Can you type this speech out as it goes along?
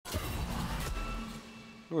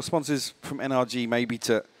Responses from NRG maybe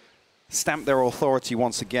to stamp their authority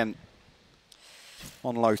once again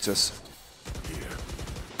on Lotus.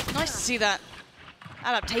 Nice to see that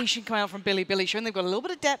adaptation come out from Billy, showing they've got a little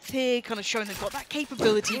bit of depth here, kind of showing they've got that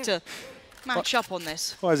capability to match up on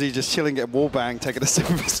this. Why is he just chilling at wallbang, taking a sip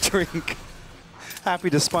of his drink? Happy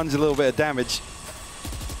to sponge a little bit of damage.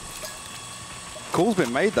 Call's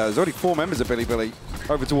been made though. There's already 4 members of Billy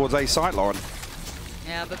over towards A site line.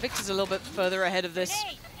 Yeah, but Victor's a little bit further ahead of this.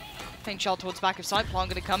 Pink shot towards back of site. Plant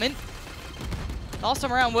going to come in. Last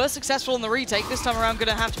time around, we're successful in the retake. This time around, going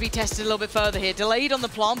to have to be tested a little bit further here. Delayed on the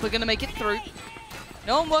plant, but going to make it through.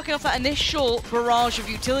 No one working off that initial barrage of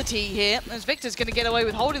utility here, as Victor's going to get away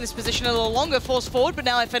with holding this position a little longer. Force forward, but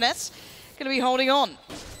now FNS going to be holding on.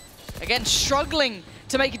 Again, struggling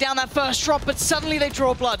to make it down that first drop, but suddenly they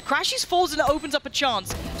draw blood. Crashes, falls, and it opens up a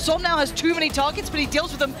chance. s0m now has too many targets, but he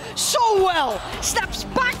deals with them so well. Snaps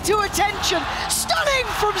back to attention. Stunning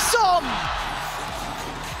from s0m.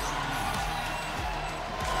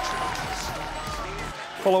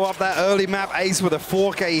 Follow up that early map ace with a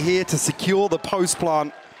 4K here to secure the post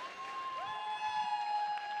plant.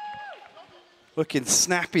 Looking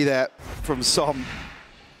snappy there from s0m.